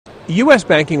U.S.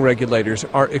 banking regulators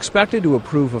are expected to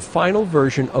approve a final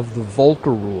version of the Volcker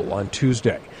rule on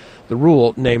Tuesday. The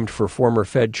rule, named for former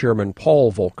Fed Chairman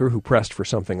Paul Volcker, who pressed for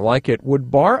something like it,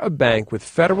 would bar a bank with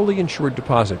federally insured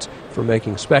deposits from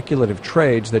making speculative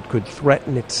trades that could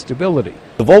threaten its stability.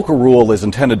 The Volcker rule is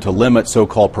intended to limit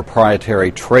so-called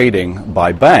proprietary trading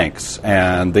by banks,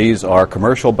 and these are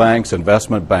commercial banks,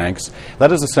 investment banks.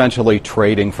 That is essentially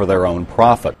trading for their own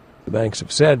profit. The banks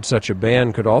have said such a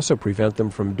ban could also prevent them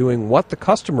from doing what the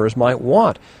customers might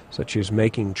want, such as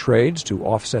making trades to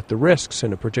offset the risks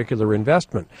in a particular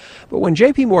investment. But when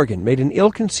J.P. Morgan made an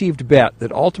ill-conceived bet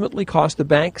that ultimately cost the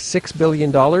bank $6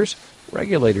 billion,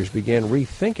 regulators began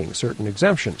rethinking certain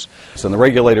exemptions. And the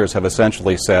regulators have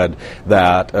essentially said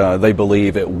that they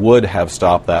believe it would have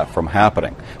stopped that from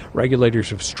happening. Regulators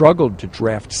have struggled to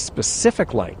draft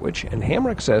specific language, and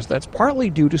Hamrick says that's partly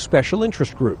due to special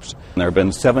interest groups. There have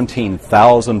been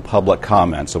 17,000 public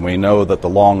comments, and we know that the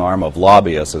long arm of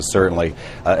lobbyists is certainly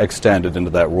extended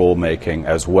into that rulemaking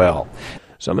as well.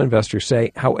 Some investors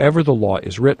say, however the law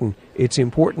is written, it's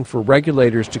important for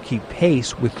regulators to keep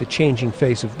pace with the changing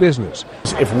face of business.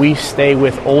 If we stay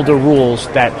with older rules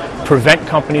that prevent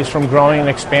companies from growing and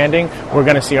expanding, we're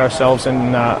going to see ourselves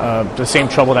in the same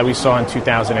trouble that we saw in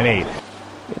 2008.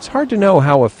 It's hard to know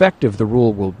how effective the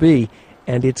rule will be,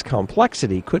 and its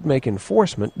complexity could make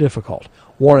enforcement difficult.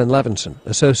 Warren Levinson,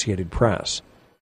 Associated Press.